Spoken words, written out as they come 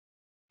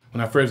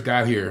when I first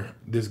got here,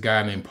 this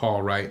guy named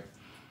Paul Wright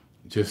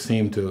just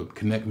seemed to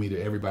connect me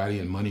to everybody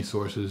and money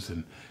sources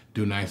and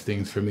do nice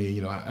things for me.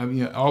 You know, I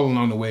mean, all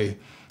along the way,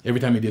 every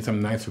time he did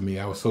something nice for me,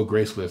 I was so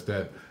graceless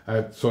that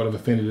I sort of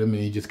offended him,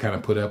 and he just kind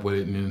of put up with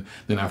it. And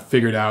then I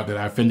figured out that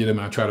I offended him,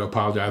 and I tried to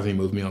apologize, and he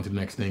moved me on to the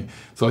next thing.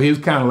 So he was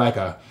kind of like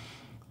a,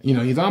 you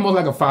know, he's almost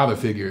like a father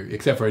figure,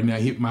 except for now,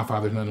 my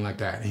father's nothing like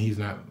that. And he's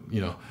not,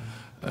 you know.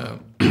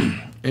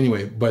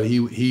 Anyway, but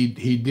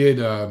he did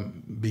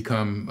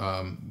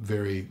become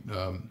very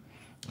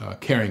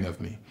caring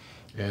of me,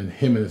 and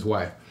him and his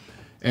wife.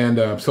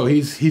 And so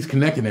he's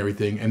connecting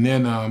everything. And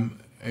then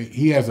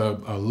he has a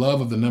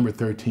love of the number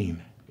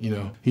 13. You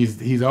know,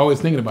 he's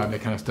always thinking about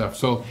that kind of stuff.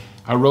 So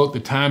I wrote the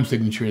time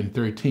signature in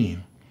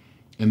 13.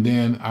 And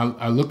then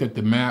I looked at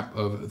the map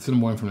of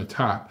Assiniboine from the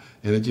top,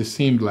 and it just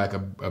seemed like a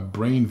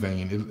brain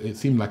vein. It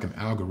seemed like an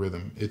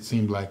algorithm. It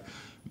seemed like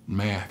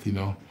math, you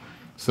know.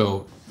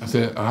 So I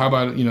said, how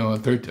about, you know,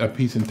 a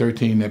piece in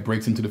 13 that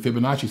breaks into the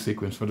Fibonacci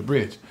sequence for the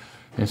bridge?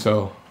 And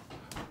so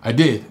I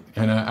did.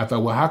 And I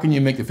thought, well, how can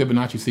you make the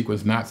Fibonacci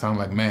sequence not sound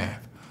like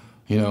math?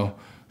 You know,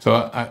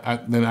 so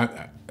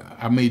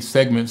I made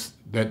segments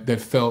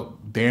that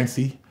felt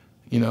dancey,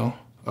 you know,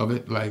 of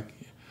it, like,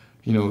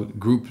 you know,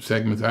 group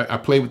segments. I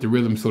played with the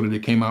rhythm so that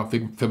it came out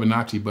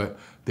Fibonacci, but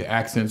the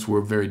accents were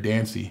very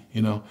dancey,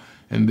 you know.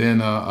 And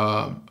then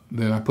I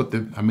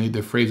made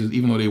the phrases,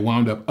 even though they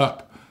wound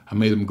up, I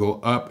made them go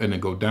up and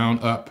then go down,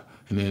 up,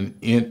 and then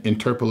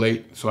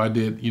interpolate. So I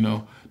did, you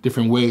know,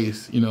 different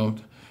ways, you know.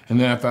 And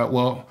then I thought,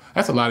 well,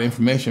 that's a lot of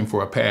information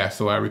for a pass,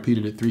 so I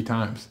repeated it 3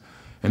 times.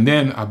 And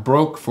then I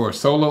broke for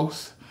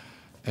solos,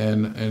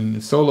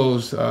 and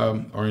solos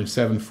are in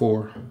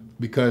 7/4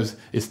 because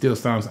it still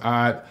sounds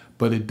odd,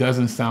 but it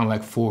doesn't sound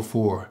like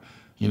 4/4.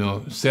 You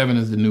know, 7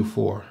 is the new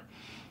 4.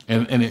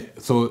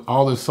 So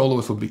all the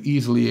soloists will be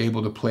easily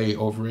able to play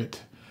over it.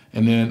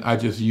 And then I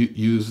just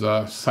use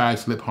side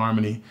slip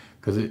harmony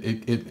because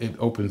it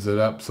opens it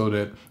up so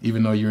that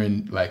even though you're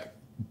in like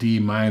D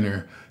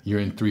minor, you're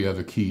in 3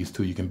 other keys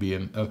too. You can be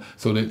in,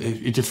 so that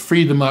it just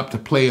freed them up to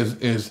play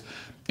as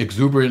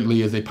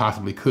exuberantly as they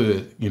possibly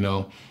could, you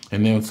know.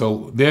 And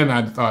then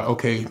I thought,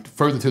 okay,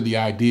 further to the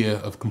idea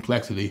of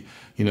complexity,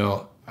 you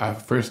know, I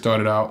first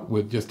started out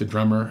with just the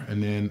drummer,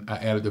 and then I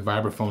added the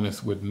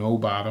vibraphonist with no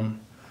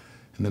bottom,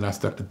 and then I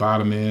stuck the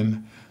bottom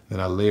in, then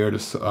I layered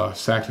a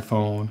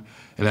saxophone,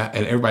 and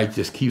everybody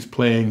just keeps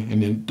playing,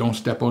 and then don't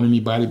step on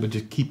anybody, but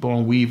just keep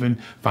on weaving,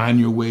 find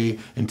your way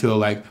until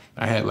like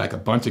I had like a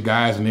bunch of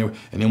guys, and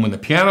then when the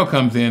piano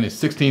comes in, it's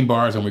 16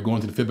 bars, and we're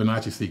going to the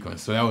Fibonacci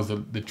sequence. So that was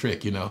the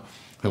trick, you know.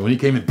 So when he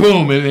came in,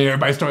 boom, and then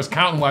everybody starts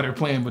counting while they're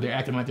playing, but they're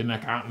acting like they're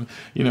not counting,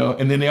 you know.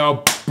 And then they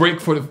all break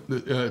for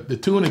the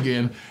tune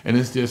again, and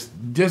it's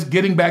just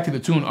getting back to the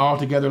tune all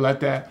together like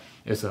that.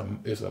 It's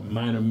a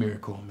minor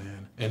miracle,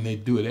 man. And they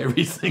do it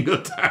every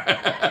single time.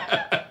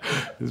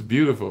 It's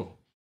beautiful.